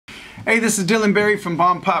Hey, this is Dylan Berry from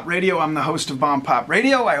Bomb Pop Radio. I'm the host of Bomb Pop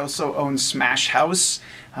Radio. I also own Smash House,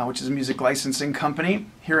 which is a music licensing company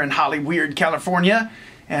here in Hollyweird, California,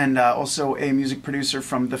 and also a music producer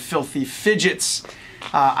from the Filthy Fidgets.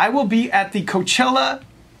 I will be at the Coachella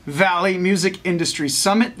Valley Music Industry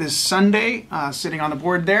Summit this Sunday, sitting on the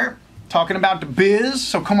board there, talking about the biz.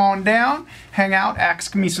 So come on down, hang out,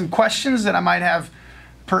 ask me some questions that I might have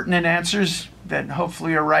pertinent answers that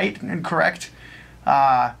hopefully are right and correct.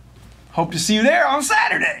 Hope to see you there on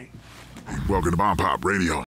Saturday. Welcome to Bomb Pop Radio.